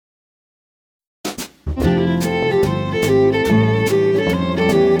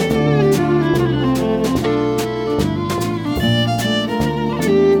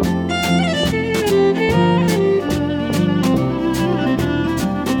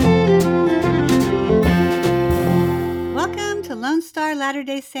are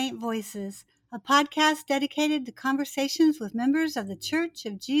Latter-day Saint Voices, a podcast dedicated to conversations with members of the Church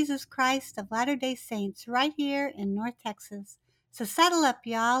of Jesus Christ of Latter-day Saints right here in North Texas. So settle up,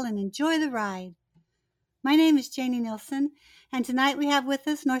 y'all, and enjoy the ride. My name is Janie Nilsson, and tonight we have with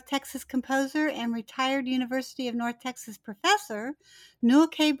us North Texas composer and retired University of North Texas professor, Newell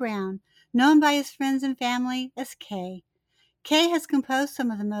K. Brown, known by his friends and family as Kay. Kay has composed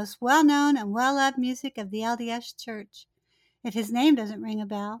some of the most well-known and well-loved music of the LDS Church. If his name doesn't ring a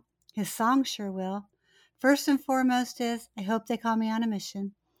bell, his song sure will. First and foremost is I Hope They Call Me on a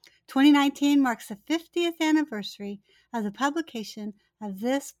Mission. 2019 marks the 50th anniversary of the publication of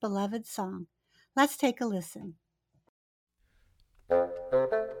this beloved song. Let's take a listen.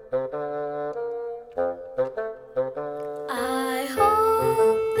 I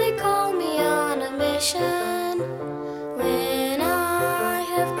hope they call me on a mission when I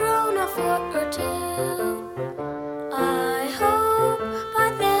have grown a foot or two. I hope by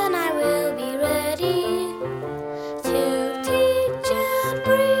then I will be ready to teach and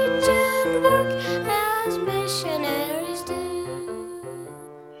preach and work as missionaries do.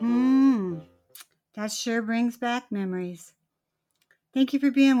 That sure brings back memories. Thank you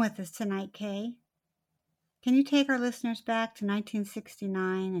for being with us tonight, Kay. Can you take our listeners back to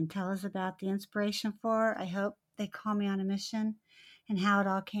 1969 and tell us about the inspiration for I Hope They Call Me on a Mission and how it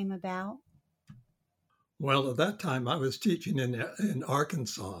all came about? Well, at that time, I was teaching in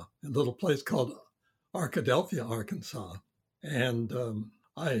Arkansas, a little place called Arkadelphia, Arkansas. And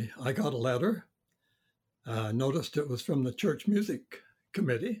I got a letter, noticed it was from the Church Music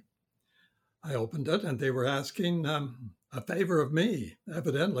Committee. I opened it, and they were asking a favor of me.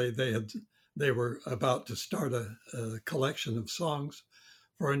 Evidently, they were about to start a collection of songs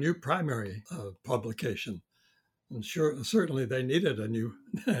for a new primary publication. And certainly they needed a new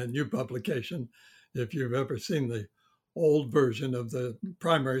publication. If you've ever seen the old version of the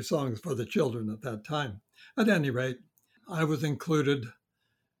primary songs for the children at that time. At any rate, I was included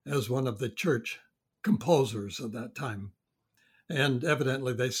as one of the church composers at that time. And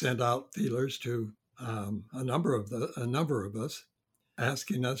evidently they sent out feelers to a number of us,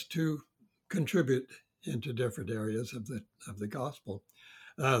 asking us to contribute into different areas of the gospel.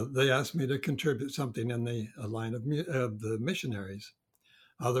 They asked me to contribute something in the line of the missionaries.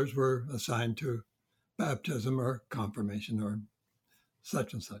 Others were assigned to baptism or confirmation or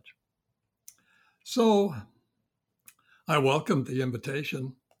such and such. So I welcomed the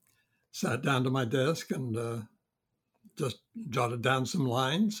invitation, sat down to my desk and just jotted down some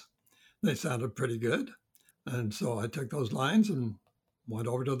lines. They sounded pretty good. And so I took those lines and went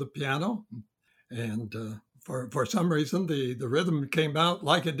over to the piano. And for some reason, the rhythm came out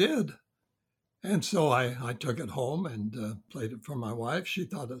like it did. And so I took it home and played it for my wife. She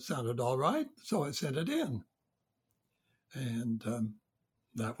thought it sounded all right, so I sent it in. And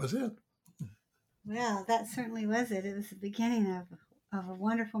that was it. Well, that certainly was it. It was the beginning of a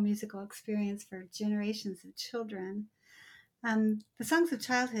wonderful musical experience for generations of children. The songs of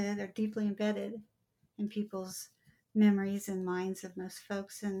childhood are deeply embedded in people's memories and minds of most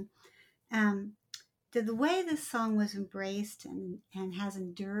folks. And did the way this song was embraced and has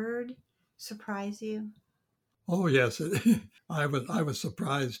endured surprise you? Oh yes, I was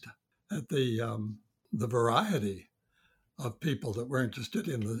surprised at the variety of people that were interested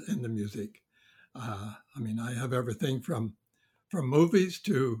in the music. I mean, I have everything from movies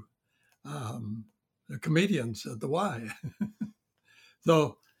to the comedians at the Y.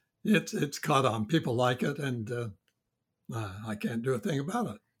 So it's caught on. People like it, and I can't do a thing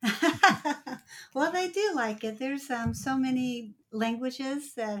about it. Well, they do like it. There's so many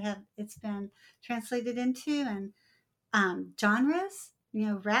languages that it's been translated into, and genres.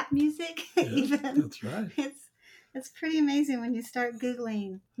 Rap music. Yeah, even. That's right. It's pretty amazing when you start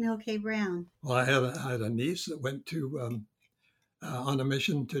Googling Newell K. Brown. Well, I had a niece that went to on a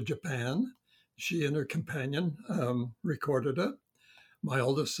mission to Japan. She and her companion recorded it. My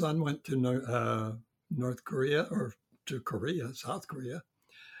oldest son went to North Korea, or to South Korea,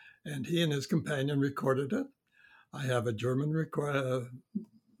 and he and his companion recorded it. I have a German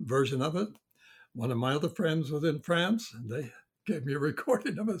version of it. One of my other friends was in France, and they gave me a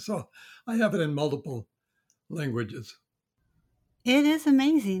recording of it. So I have it in multiple languages. It is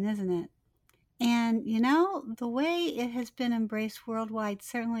amazing, isn't it? And, the way it has been embraced worldwide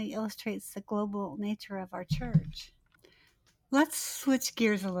certainly illustrates the global nature of our church. Let's switch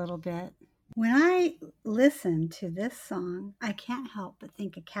gears a little bit. When I listen to this song, I can't help but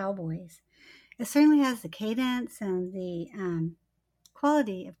think of cowboys. It certainly has the cadence and the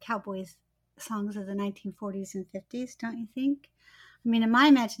quality of cowboys songs of the 1940s and 50s, don't you think? I mean, in my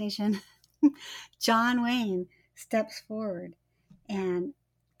imagination, John Wayne steps forward and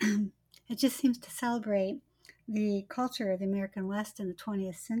it just seems to celebrate the culture of the American West in the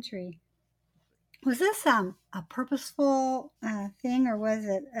 20th century. Was this a purposeful thing, or was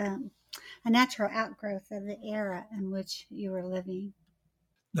it a natural outgrowth of the era in which you were living?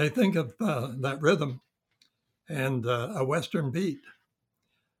 They think of that rhythm and a Western beat.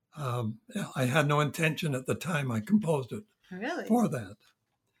 I had no intention at the time I composed it Really? for that,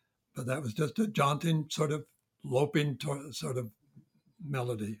 but that was just a jaunting, sort of loping sort of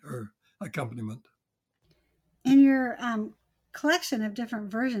melody or accompaniment. In your collection of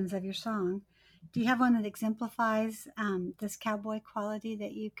different versions of your song, do you have one that exemplifies this cowboy quality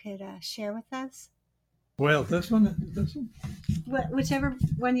that you could share with us? Well, this one. Whichever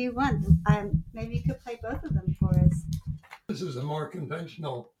one you want. Maybe you could play both of them for us. This is a more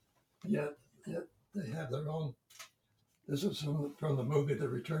conventional, yet they have their own. This is from the movie The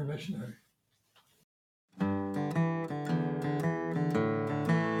Returned Missionary.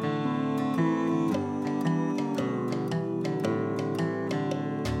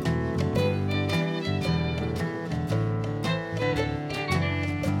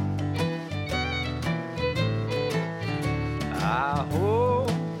 I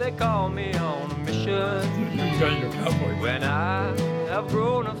hope they call me on a mission You got your cowboy. when I have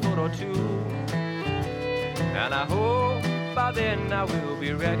grown a foot or two. And I hope by then I will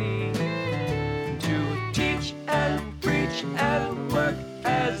be ready to teach and preach and work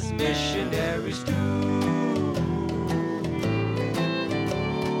as missionaries do.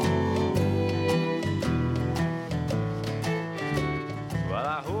 Well,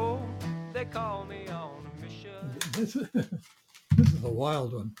 I hope they call me on a mission. This is a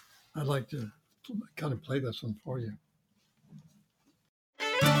wild one. I'd like to kind of play this one for you.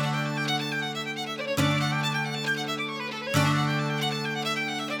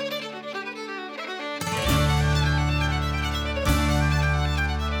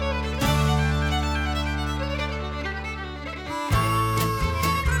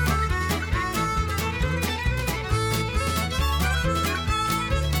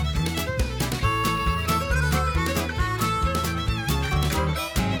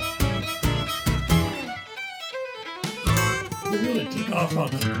 You really took off on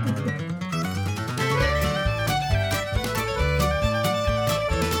it.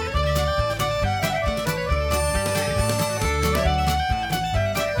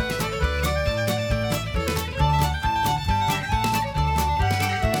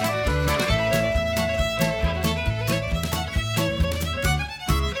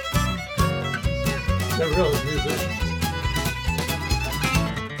 They're real musicians.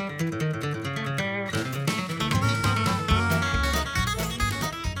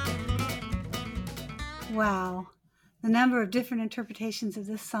 Wow. The number of different interpretations of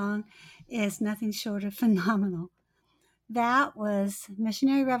this song is nothing short of phenomenal. That was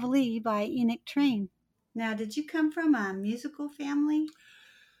Missionary Reveille by Enoch Train. Now, did you come from a musical family?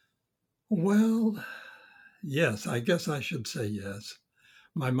 Well, yes, I guess I should say yes.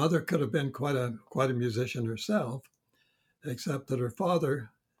 My mother could have been quite a musician herself, except that her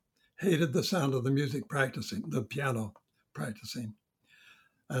father hated the sound of the music practicing, the piano practicing.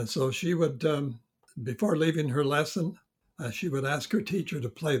 And so she would, before leaving her lesson, she would ask her teacher to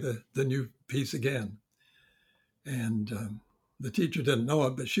play the new piece again. And the teacher didn't know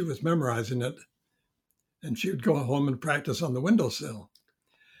it, but she was memorizing it. And she would go home and practice on the windowsill.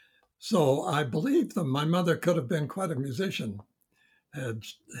 So I believe that my mother could have been quite a musician had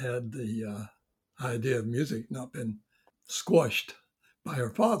the idea of music not been squashed by her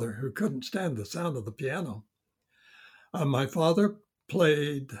father, who couldn't stand the sound of the piano. My father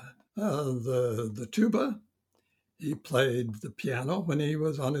played the tuba. He played the piano when he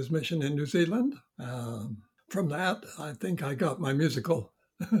was on his mission in New Zealand. From that, I think I got my musical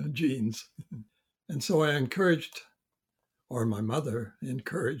genes. And so I my mother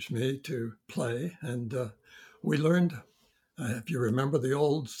encouraged me to play. And we learned, if you remember the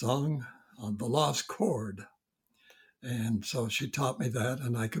old song, The Lost Chord. And so she taught me that,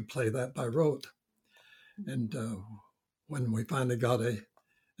 and I could play that by rote. And when we finally got a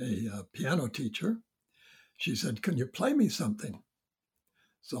piano teacher, she said, "Can you play me something?"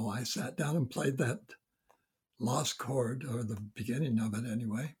 So I sat down and played that lost chord, or the beginning of it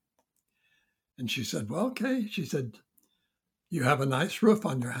anyway. And she said, "Well, okay." She said, "You have a nice roof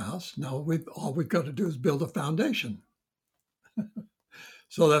on your house. Now all we've got to do is build a foundation."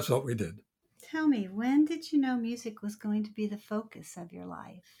 So that's what we did. Tell me, when did you know music was going to be the focus of your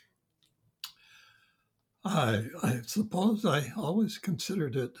life? I suppose I always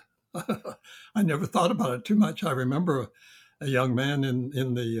considered it. I never thought about it too much. I remember a young man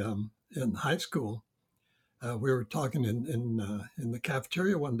in high school We were talking in the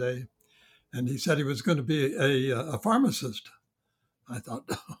cafeteria one day, and he said he was going to be a pharmacist. I thought,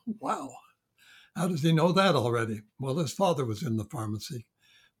 wow, how does he know that already? Well, his father was in the pharmacy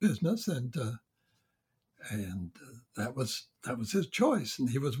business, and that was his choice, and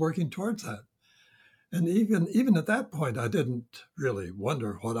he was working towards that. And even at that point, I didn't really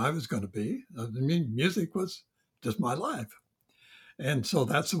wonder what I was going to be. I mean, music was just my life. And so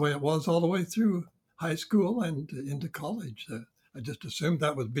that's the way it was all the way through high school and into college. I just assumed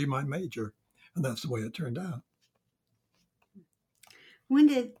that would be my major, and that's the way it turned out. When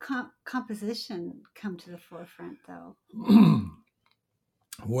did composition come to the forefront, though?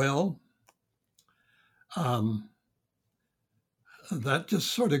 Well, that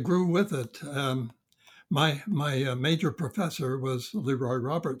just sort of grew with it. My major professor was Leroy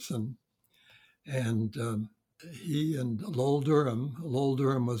Robertson, and he and Lowell Durham. Lowell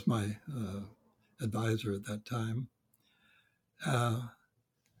Durham was my advisor at that time,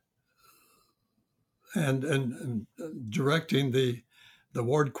 and directing the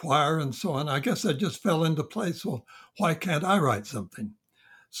ward choir and so on. I guess I just fell into place. Well, why can't I write something?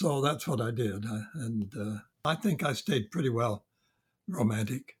 So that's what I did, and I think I stayed pretty well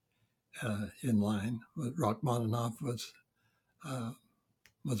romantic in line. Rachmaninoff was a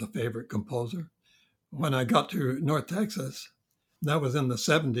favorite composer. When I got to North Texas, that was in the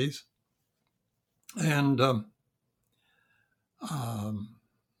 70s, and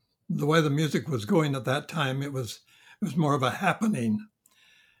the way the music was going at that time, it was more of a happening,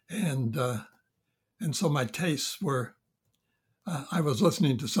 and so my tastes were. I was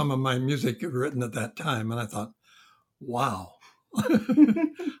listening to some of my music written at that time, and I thought, wow,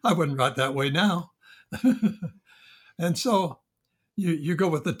 I wouldn't write that way now. And so you go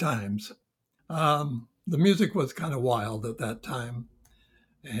with the times. The music was kind of wild at that time,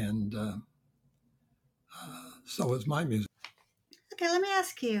 and so was my music. Okay, let me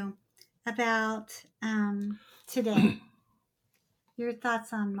ask you about today. Your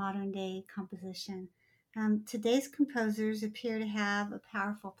thoughts on modern day composition. Today's composers appear to have a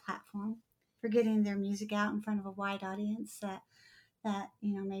powerful platform for getting their music out in front of a wide audience that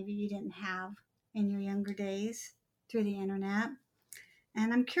maybe you didn't have in your younger days through the internet.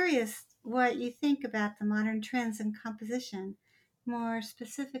 And I'm curious what you think about the modern trends in composition, more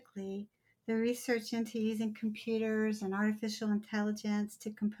specifically the research into using computers and artificial intelligence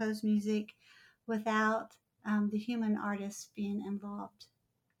to compose music without the human artists being involved.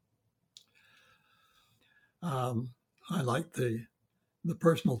 I like the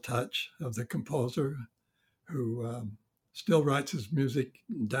personal touch of the composer who still writes his music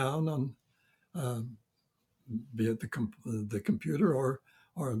down on be it the computer or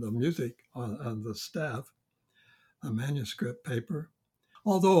the music on the staff, a manuscript paper.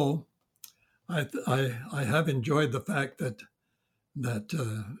 Although I have enjoyed the fact that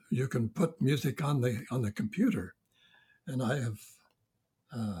you can put music on the computer, and I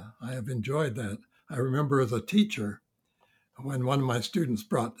have enjoyed that. I remember as a teacher when one of my students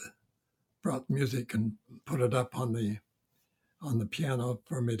brought music and put it up on the piano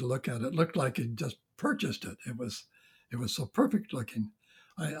for me to look at. It looked like he'd just purchased it. It was so perfect looking.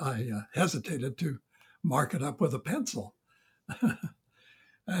 I hesitated to mark it up with a pencil.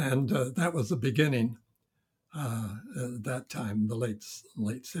 And that was the beginning at that time, the late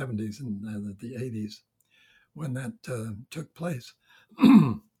 70s and the 80s, when that took place.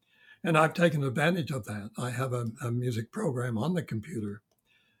 And I've taken advantage of that. I have a music program on the computer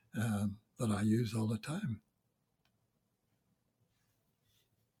that I use all the time.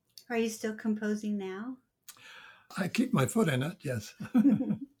 Are you still composing now? I keep my foot in it, yes.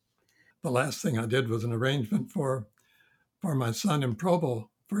 The last thing I did was an arrangement for my son in Provo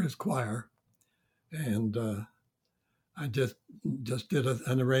for his choir. And I just did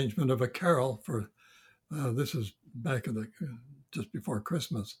an arrangement of a carol for, this is back in just before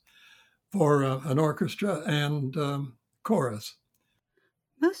Christmas, for an orchestra and chorus.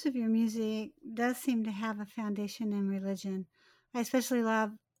 Most of your music does seem to have a foundation in religion. I especially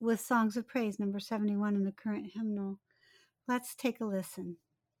love With Songs of Praise, number 71 in the current hymnal. Let's take a listen.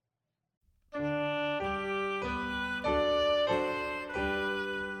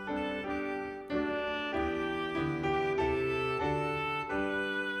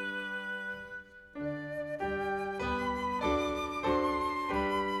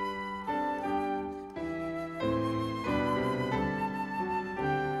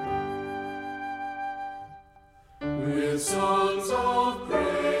 With songs of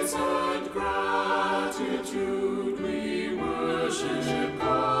praise and gratitude we worship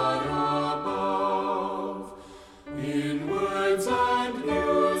God above. In words and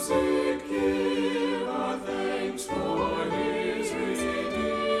music give our thanks.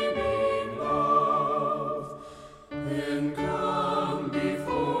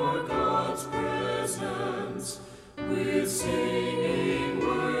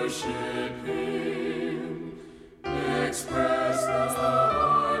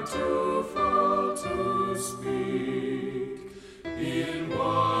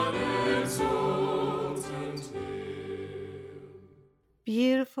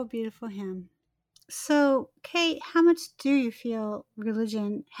 beautiful, beautiful hymn. So, Kate, how much do you feel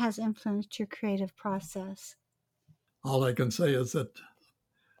religion has influenced your creative process? All I can say is that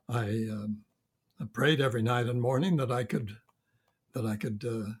I prayed every night and morning that I could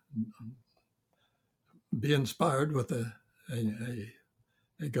be inspired with a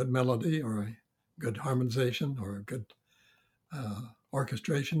good melody or a good harmonization or a good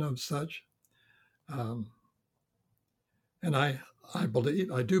orchestration of such. And I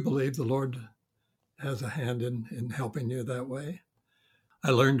do believe the Lord has a hand in helping you that way.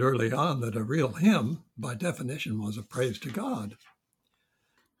 I learned early on that a real hymn, by definition, was a praise to God.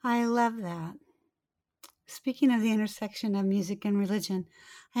 I love that. Speaking of the intersection of music and religion,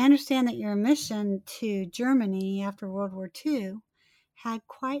 I understand that your mission to Germany after World War II had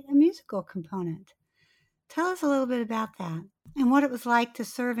quite a musical component. Tell us a little bit about that and what it was like to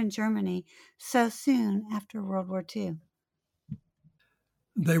serve in Germany so soon after World War II.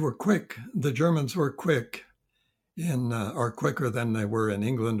 They were quick. The Germans were quick or quicker than they were in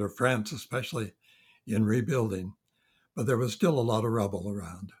England or France, especially in rebuilding. But there was still a lot of rubble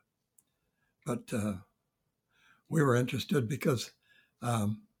around. But we were interested because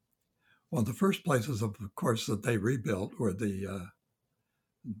one of the first places, of course, that they rebuilt were the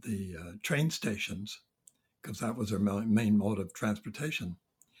train stations, because that was their main mode of transportation.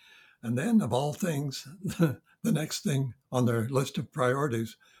 And then, of all things, the next thing on their list of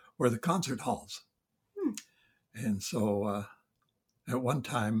priorities were the concert halls. And so at one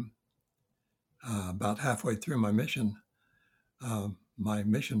time, about halfway through my mission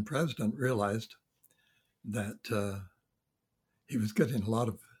president realized that he was getting a lot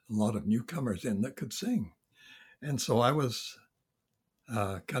of newcomers in that could sing. And so I was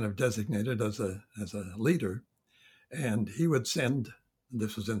kind of designated as a leader, and he would send,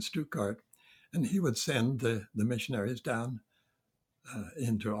 this was in Stuttgart, and he would send the missionaries down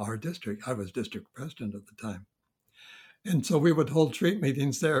into our district. I was district president at the time. And so we would hold street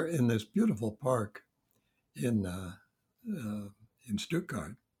meetings there in this beautiful park in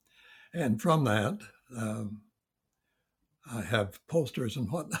Stuttgart. And from that, I have posters and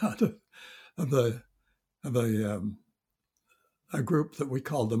whatnot of a group that we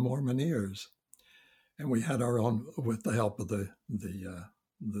called the Mormoneers. And we had our own, with the help of the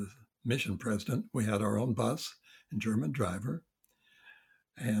mission president, we had our own bus and German driver.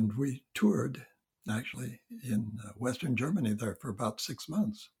 And we toured, actually, in Western Germany there for about 6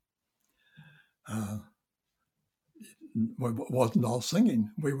 months. It wasn't all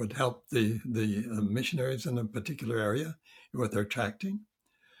singing. We would help the missionaries in a particular area with their tracting.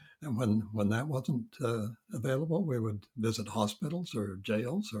 And when that wasn't available, we would visit hospitals or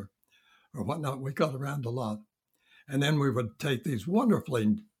jails or whatnot. We got around a lot. And then we would take these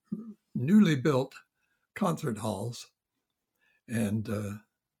wonderfully newly built concert halls and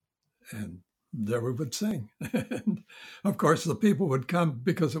there we would sing. And of course, the people would come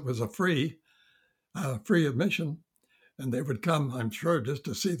because it was a free admission, and they would come, I'm sure, just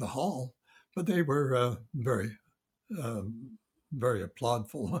to see the hall. But they were very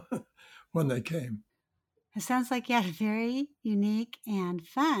applaudful when they came. It sounds like you had a very unique and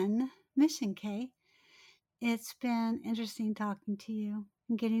fun mission, Kay. It's been interesting talking to you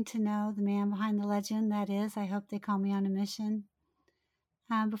and getting to know the man behind the legend that is I Hope They Call Me on a Mission.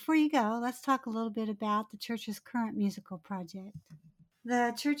 Before you go, let's talk a little bit about the church's current musical project.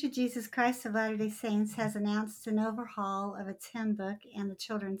 The Church of Jesus Christ of Latter-day Saints has announced an overhaul of its hymn book and the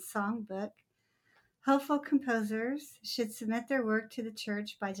children's song book. Hopeful composers should submit their work to the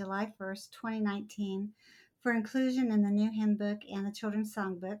church by July 1st, 2019, for inclusion in the new hymn book and the children's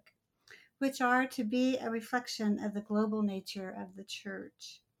song book, which are to be a reflection of the global nature of the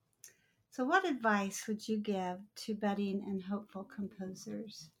church. So what advice would you give to budding and hopeful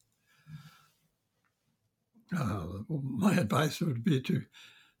composers? My advice would be to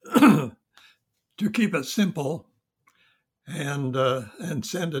keep it simple and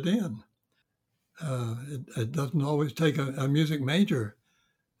send it in. It doesn't always take a music major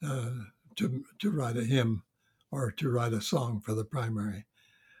to write a hymn or to write a song for the primary.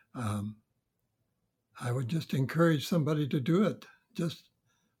 I would just encourage somebody to do it, just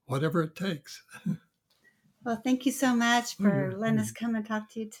whatever it takes. Well, thank you so much for letting us come and talk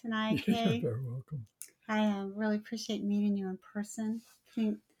to you tonight, Kay. You're very welcome. I really appreciate meeting you in person.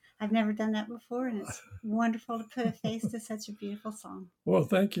 I've never done that before, and it's wonderful to put a face to such a beautiful song. Well,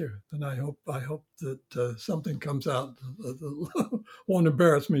 thank you, and I hope that something comes out that won't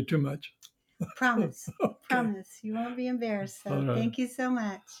embarrass me too much. Promise. Okay. Promise. You won't be embarrassed. So right. Thank you so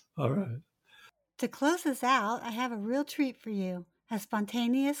much. All right. To close us out, I have a real treat for you. A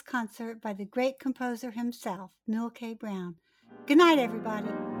spontaneous concert by the great composer himself, Newell K. Brown. Good night, everybody.